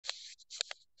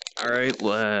Alright,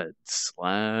 lads.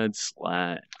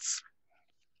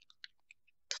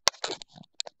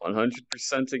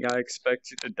 100%ing I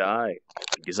expect you to die.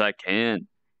 Because I can.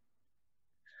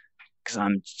 Because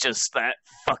I'm just that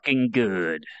fucking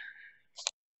good.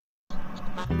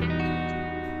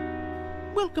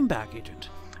 Welcome back, Agent.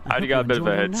 I already got a bit of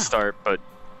a head start, but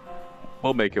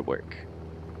we'll make it work.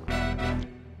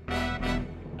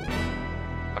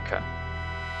 Okay.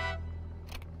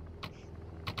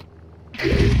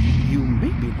 You may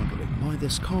be wondering why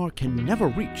this car can never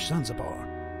reach Zanzibar.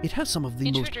 It has some of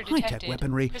the most high-tech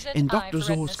weaponry in Dr.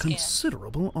 Zor's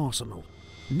considerable arsenal.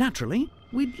 Naturally,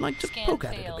 we'd like to poke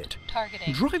at it a bit.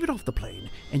 Drive it off the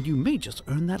plane, and you may just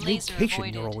earn that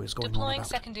vacation you're always going on about.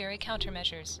 Secondary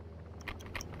countermeasures.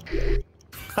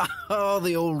 Oh,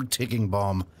 the old ticking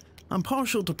bomb. I'm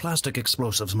partial to plastic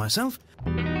explosives myself.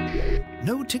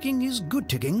 No ticking is good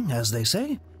ticking, as they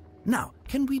say. Now,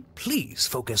 can we please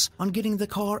focus on getting the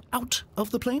car out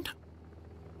of the plane?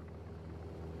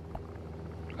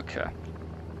 Okay.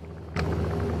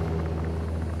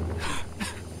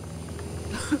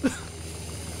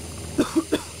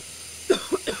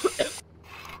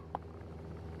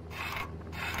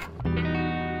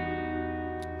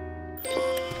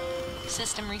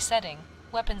 System resetting.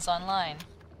 Weapons online.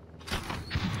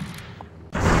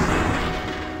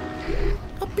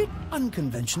 A bit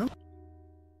unconventional.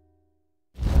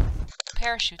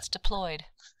 Parachutes deployed.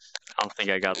 I don't think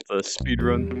I got the speed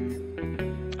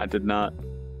run. I did not.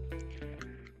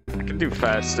 I can do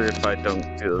faster if I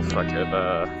don't do the fucking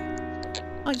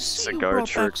I see cigar you brought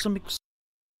trick. back some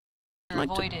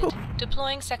Avoided.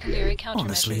 Deploying secondary countermeasures.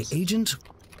 Honestly, Agent.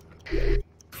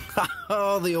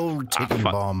 Oh, the old ticking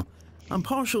bomb. I'm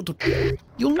partial to...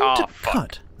 You'll need to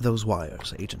cut those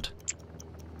wires, Agent.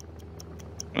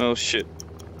 Oh shit.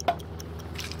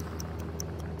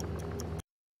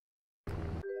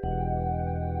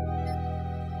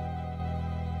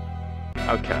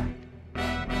 Okay.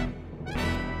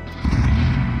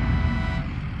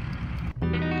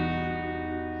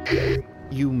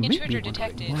 You may Intruder be wondering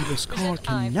detected. why this car Present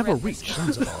can eye never for reach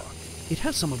reference. Zanzibar. It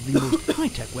has some of the most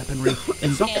high-tech weaponry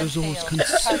in Dr. Zor's failed.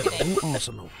 considerable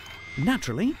arsenal.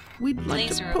 Naturally, we'd like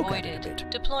Laser to poke at it a avoided.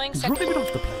 bit. Deploying Drive it secondary.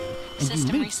 off the plane, and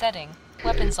System you may... resetting.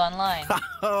 Weapons online.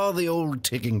 Oh, the old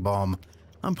ticking bomb.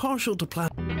 I'm partial to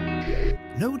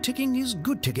No ticking is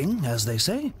good ticking, as they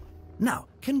say. Now,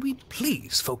 can we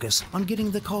please focus on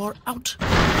getting the car out?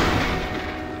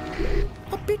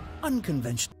 A bit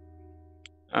unconventional.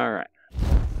 Alright.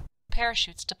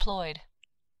 Parachutes deployed.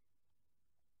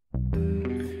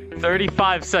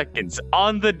 35 seconds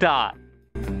on the dot.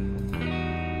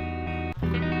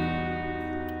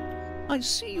 I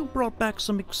see you brought back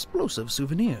some explosive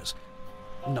souvenirs.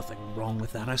 Nothing wrong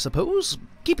with that, I suppose.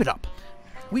 Keep it up.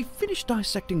 We finished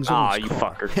dissecting Zor's you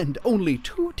car, fucker. and only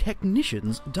 2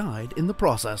 technicians died in the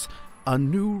process. A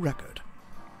new record.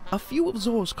 A few of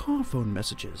Zor's car phone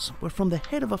messages were from the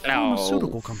head of a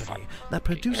pharmaceutical company that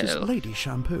produces hell. lady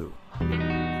shampoo.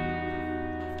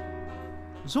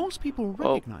 Zor's people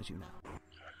recognize you now.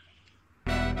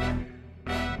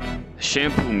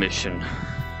 Shampoo mission.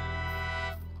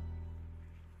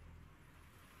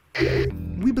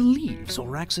 We believe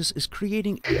Zoraxis is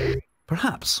creating...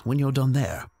 Perhaps, when you're done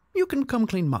there, you can come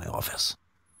clean my office.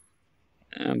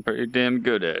 I'm pretty damn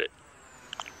good at it.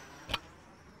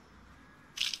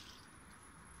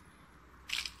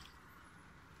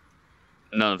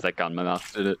 None of that got in my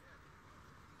mouth, did it?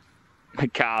 My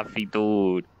coffee,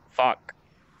 dude. Fuck.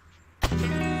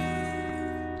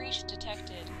 Breach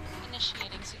detected.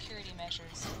 Initiating security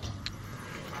measures.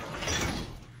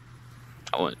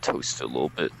 I want to toast it a little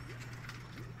bit.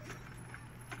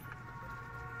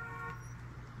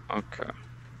 Okay.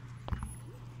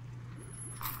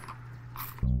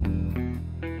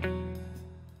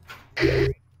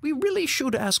 We really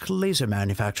should ask laser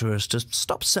manufacturers to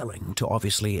stop selling to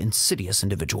obviously insidious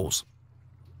individuals.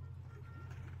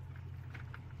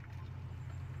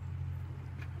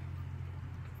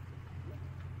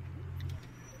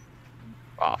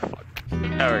 Oh, fuck.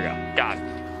 There we go. Got it.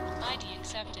 ID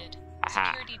accepted.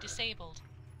 Aha. Security disabled.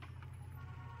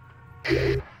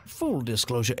 Full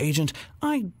disclosure, Agent,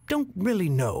 I don't really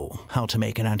know how to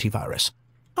make an antivirus.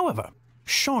 However,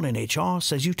 Sean in HR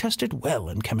says you tested well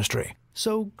in chemistry,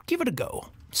 so give it a go.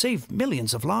 Save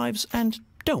millions of lives and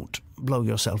don't blow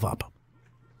yourself up.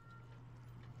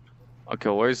 Okay,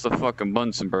 where's the fucking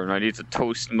Bunsen burner? I need to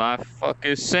toast my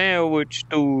fucking sandwich,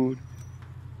 dude.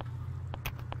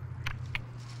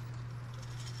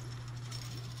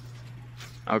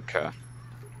 Okay.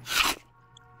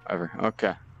 Whatever.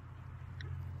 Okay.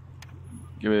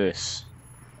 Give me this.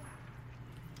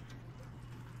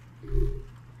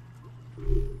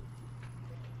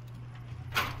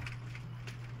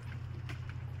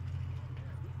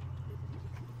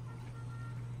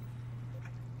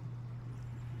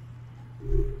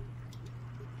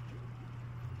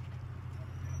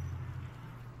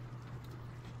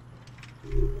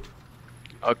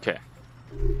 Okay.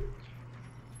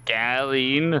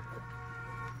 Galeen.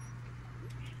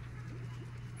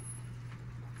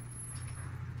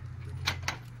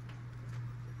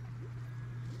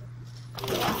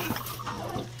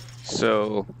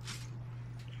 So,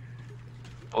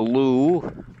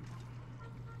 blue.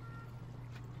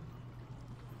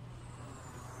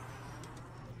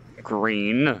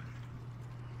 Green.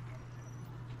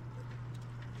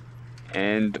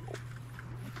 And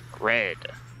red.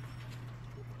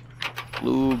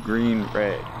 Blue, green,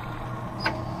 red.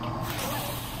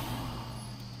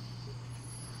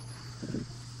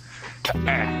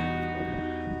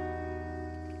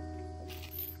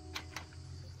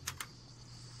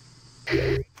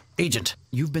 Agent,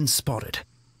 you've been spotted.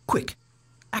 Quick,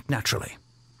 act naturally.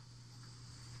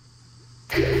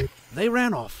 They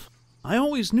ran off. I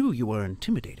always knew you were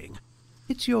intimidating.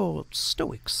 It's your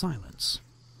stoic silence.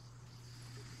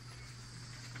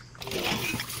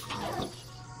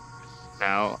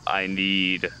 Now I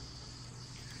need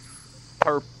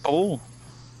purple,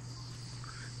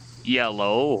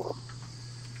 yellow,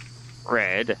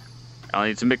 red. I'll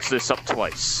need to mix this up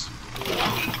twice.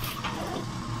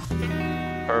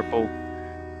 Purple,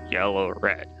 yellow,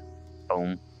 red.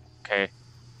 Boom. Okay.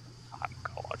 I'm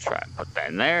gonna try and put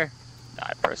that in there.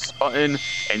 I press the button,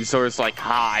 and so it's like,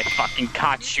 ha, I fucking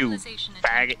caught you,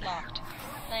 faggot. Blocked.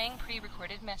 Playing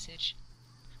pre-recorded message.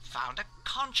 Found a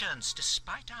conscience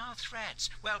despite our threats.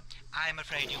 Well, I'm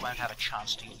afraid you won't have a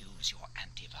chance to use your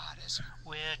antivirus.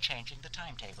 We're changing the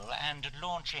timetable and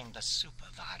launching the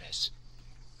supervirus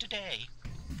today.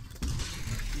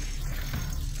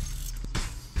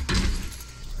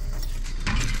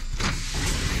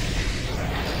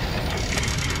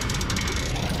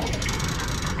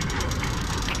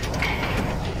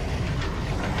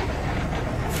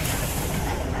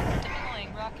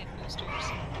 Deploying rocket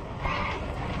boosters.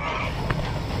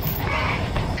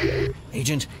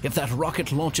 Agent, if that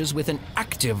rocket launches with an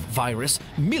active virus,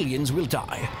 millions will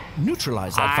die.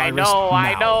 Neutralize that virus now.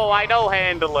 I know,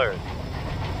 handler.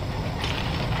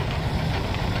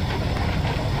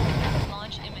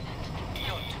 Launch imminent.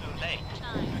 You're too late.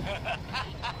 9.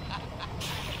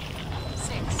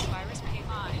 6. Virus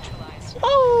payload neutralized.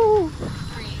 Oh!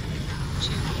 3,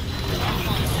 2,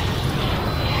 1.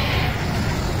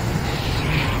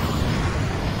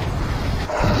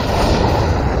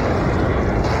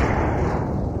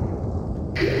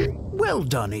 Well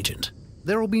done, Agent.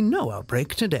 There will be no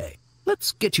outbreak today.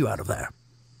 Let's get you out of there.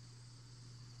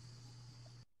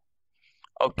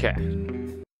 Okay.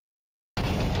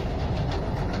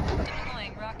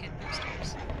 Deploying rocket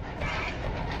boosters.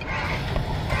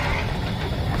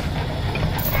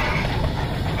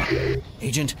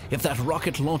 Agent, if that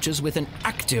rocket launches with an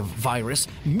active virus,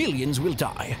 millions will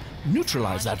die.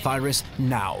 Neutralize that virus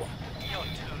now. You're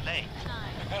too late.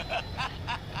 9.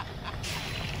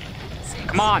 6.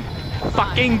 Come on.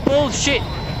 Fucking bullshit.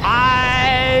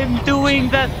 I'm doing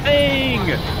the thing.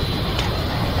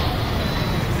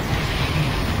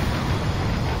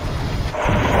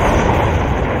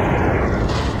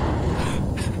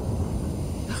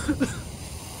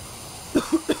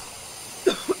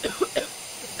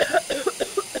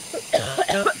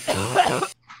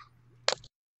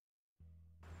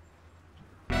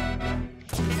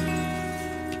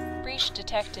 Breach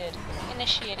detected.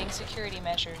 Initiating security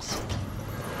measures.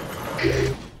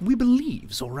 We believe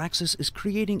Zoraxis is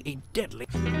creating a deadly...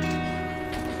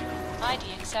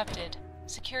 ID accepted.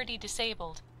 Security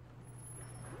disabled.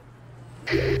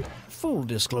 Full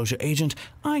disclosure, Agent,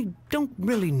 I don't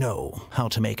really know how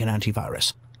to make an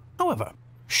antivirus. However,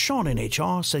 Sean in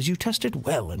HR says you tested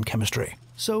well in chemistry.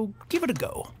 So give it a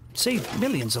go. Save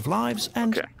millions of lives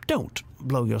and don't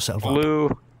blow yourself up.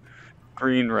 Blue,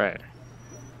 green, red.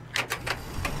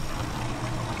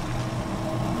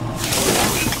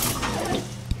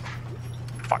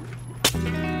 Fuck.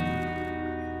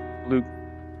 Blue,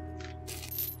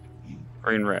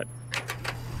 green, red.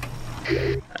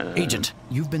 Agent,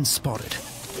 you've been spotted.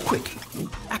 Quick,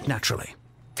 act naturally.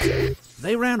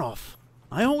 They ran off.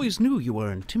 I always knew you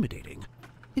were intimidating.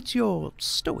 It's your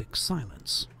stoic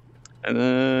silence. And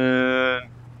then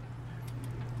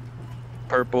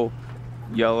purple,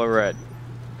 yellow, red.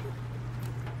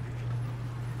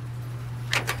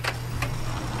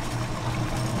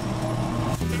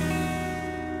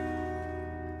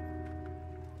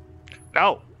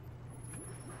 No.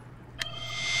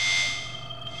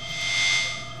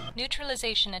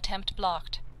 Neutralization attempt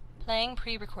blocked. Playing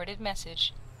pre-recorded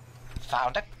message.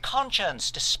 Found a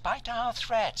conscience despite our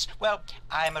threats. Well,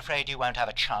 I'm afraid you won't have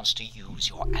a chance to use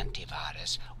your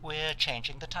antivirus. We're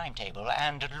changing the timetable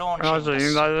and launching the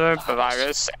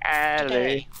supervirus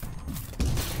today.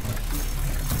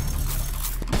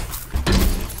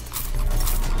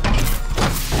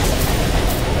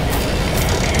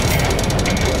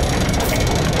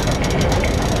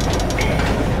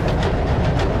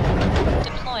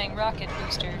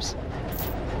 boosters.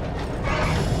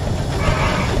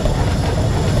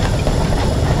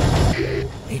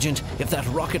 Agent, if that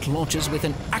rocket launches with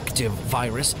an active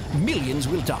virus, millions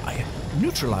will die.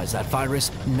 Neutralize that virus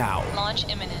now. Launch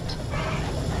imminent.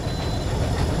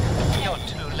 You're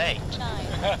too late. 9.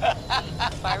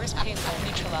 Virus payload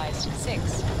neutralized.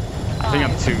 6. I think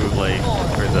I'm too late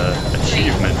for the 3,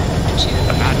 achievement. 2,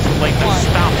 I'm not too late to 1.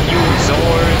 stop you,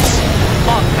 Zords.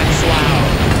 Fuck, that's loud.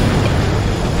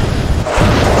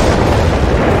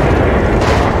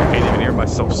 I can't even hear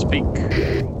myself speak.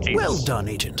 Jesus. Well done,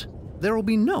 Agent. There will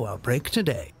be no outbreak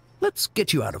today. Let's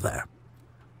get you out of there.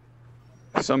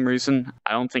 For some reason,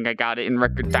 I don't think I got it in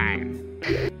record time.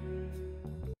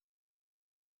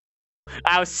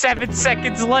 I was 7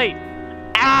 seconds late.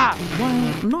 Ah!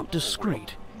 While not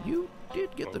discreet, you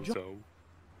did get the job.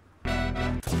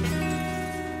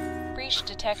 Breach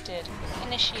detected.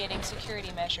 Initiating security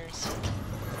measures.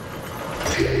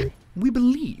 We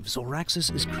believe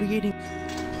Zoraxis is creating...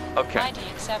 Okay. ID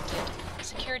accepted.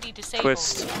 Security disabled.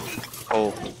 Twist.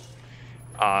 Oh.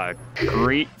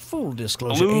 Green. Full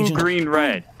disclosure, Blue, Agent, green,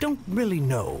 red. I don't really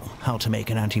know how to make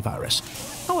an antivirus.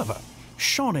 However,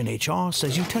 Sean in HR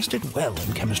says you tested well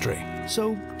in chemistry.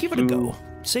 So give it a go.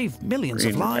 Save millions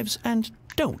of green, lives and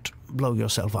don't blow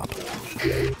yourself up.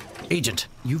 Agent,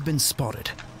 you've been spotted.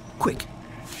 Quick.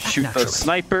 act Shoot the naturally.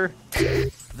 sniper.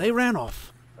 They ran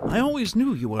off. I always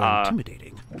knew you were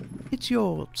intimidating. It's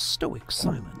your stoic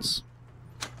silence.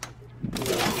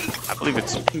 I believe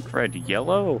it's pink, red,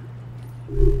 yellow.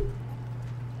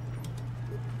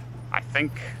 I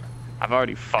think I've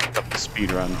already fucked up the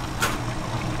speed run.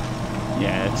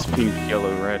 Yeah, it's pink,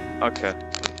 yellow, red. Okay.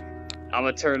 I'm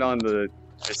gonna turn on the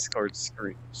Discord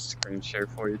screen share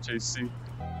for you, JC.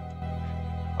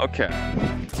 Okay.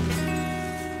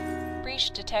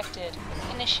 Breach detected.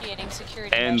 Initiating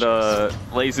security And measures.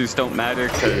 lasers don't matter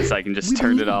because I can just We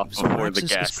turn it believe off before the Zoraxis is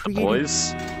gas creating-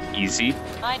 deploys. Easy.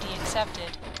 ID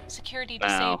accepted. Security Now.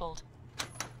 disabled.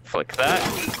 Flick that.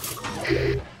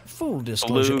 Full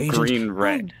disclosure, Blue, Agent, green,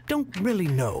 red. I don't really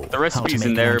know The how recipe's to in make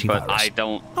an there, but antivirus. I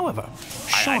don't. However, I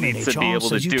Sean need in to be HR able to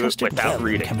says you do it tested without well in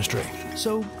reading. chemistry.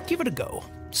 So give it a go.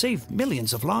 Save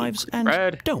millions of lives and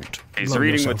Red. don't His blow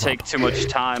reading would yourself take up. too much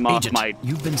time off Agent, my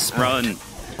you've been spotted. run.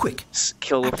 Quick.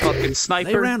 Kill a fucking sniper.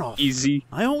 They ran off. Easy.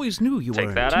 I always knew you Take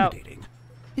were that out. intimidating.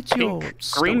 It's your Pink,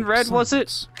 stoic green, red, was it?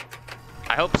 silence.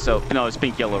 I hope so. No, it's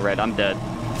pink, yellow, red. I'm dead.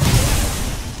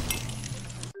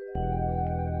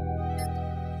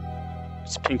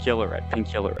 It's pink, yellow, red.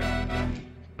 Pink, yellow, red.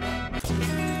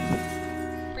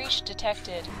 Breach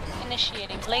detected.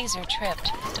 Initiating laser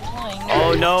tripped. Deploying.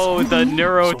 Oh no, the Zoraxis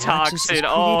neurotoxin. is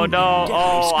Oh creating no. dead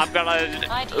Oh, risk. I'm gonna.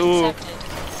 ID Ooh.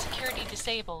 accepted. Security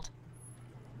disabled.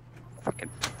 Fucking.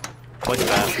 Click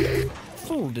that.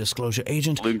 Full disclosure,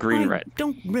 Agent, Blue, green, I red.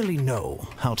 don't really know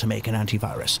how to make an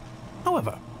antivirus.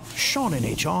 However, Sean in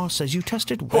HR says you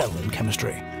tested well in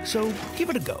chemistry. So give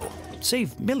it a go.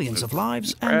 Save millions of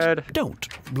lives and Red. don't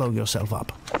blow yourself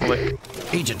up. Flick.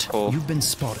 Agent, Cool. you've been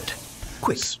spotted.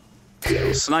 Quick.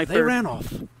 Sniper. They ran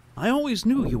off. I always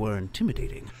knew you were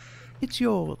intimidating. It's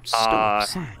your stoic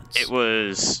silence. It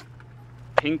was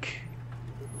pink,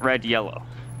 red, yellow.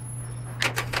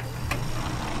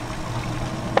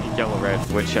 Pink, yellow, red,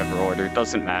 whichever order,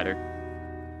 doesn't matter.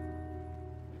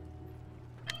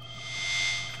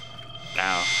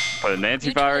 Now, put an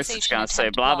antivirus, it's gonna say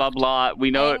blah blah blah.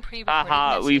 We know it.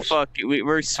 Haha, we're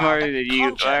smarter than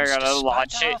you. We're gonna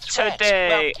launch it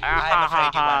today. Well, I'm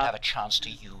afraid you won't have a chance to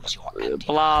use your antivirus.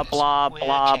 Blah, blah, We're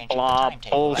blah, changing the blah,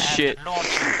 timetable bullshit. And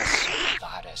launching the super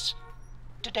virus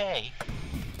today.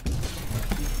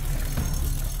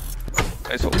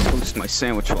 Might as well toast my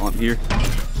sandwich while I'm here.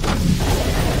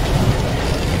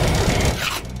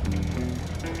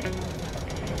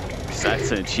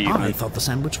 That's an I achievement. thought the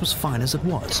sandwich was fine as it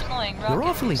was. Deploying You're rocket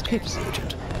awfully boosters. picky,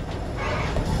 Agent.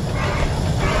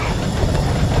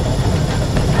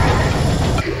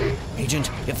 Agent,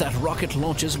 if that rocket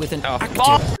launches with an Oh, active...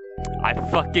 fuck! I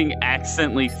fucking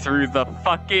accidentally threw the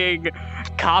fucking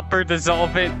copper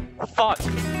dissolvent. Fuck.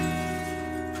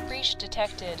 Breach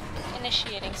detected.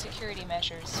 Initiating security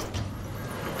measures.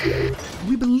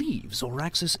 We believe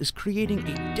Zoraxis is creating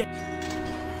a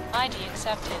ID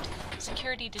accepted.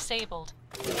 Security disabled.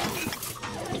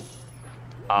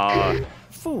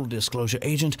 Full disclosure,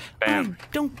 Agent, Bam. I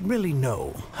don't really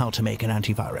know how to make an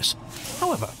antivirus.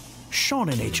 However, Sean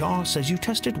in HR says you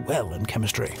tested well in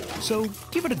chemistry. So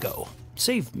give it a go.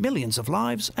 Save millions of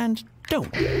lives and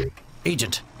don't.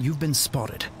 Agent, you've been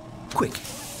spotted. Quick.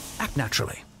 Act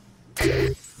naturally.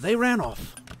 They ran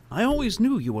off. I always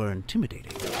knew you were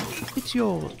intimidating. It's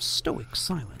your stoic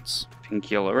silence. Pink,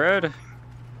 yellow, red.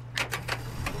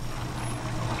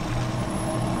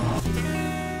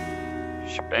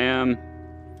 Shabam.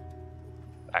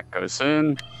 That goes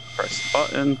in. Press the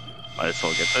button. Might as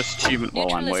well get this achievement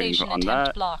while I'm waiting Neutralization on attempt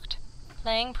that. blocked.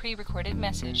 Playing pre-recorded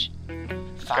message.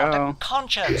 Found Go. a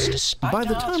conscience despite By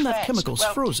the our time that threats. chemical's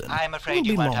Well, frozen, I'm we'll afraid be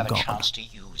you won't long have a gone. chance to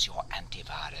use your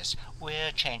antivirus.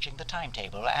 We're changing the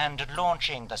timetable and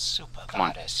launching the super Come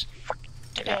on. virus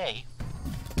Get out. today.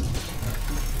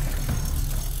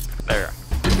 There.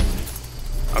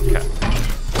 Okay.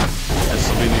 This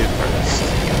will be needed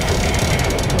first.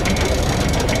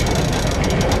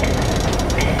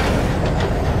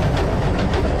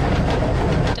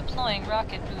 Deploying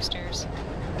rocket boosters.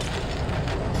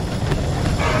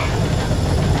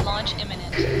 Launch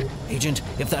imminent. Agent,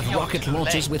 if that rocket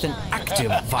launches with an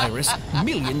active virus,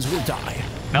 millions will die.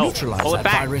 No, Neutralize pull it that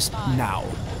back. virus now. 4,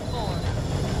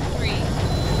 3, 2, 1.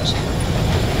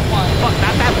 Fuck,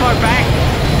 not that far back!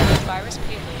 Virus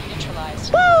payload neutralized.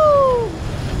 It's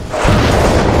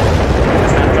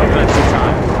not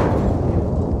time.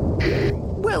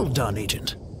 Well done,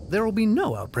 Agent. There will be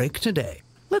no outbreak today.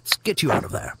 Let's get you out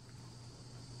of there.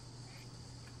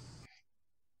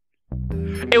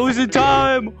 It was in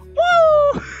time!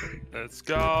 Woo! Let's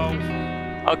go.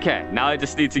 Okay, now I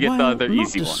just need to get the While other not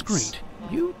easy ones. discreet,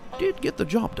 you did get the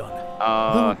job done.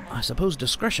 Uh, Though I suppose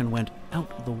discretion went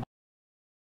out the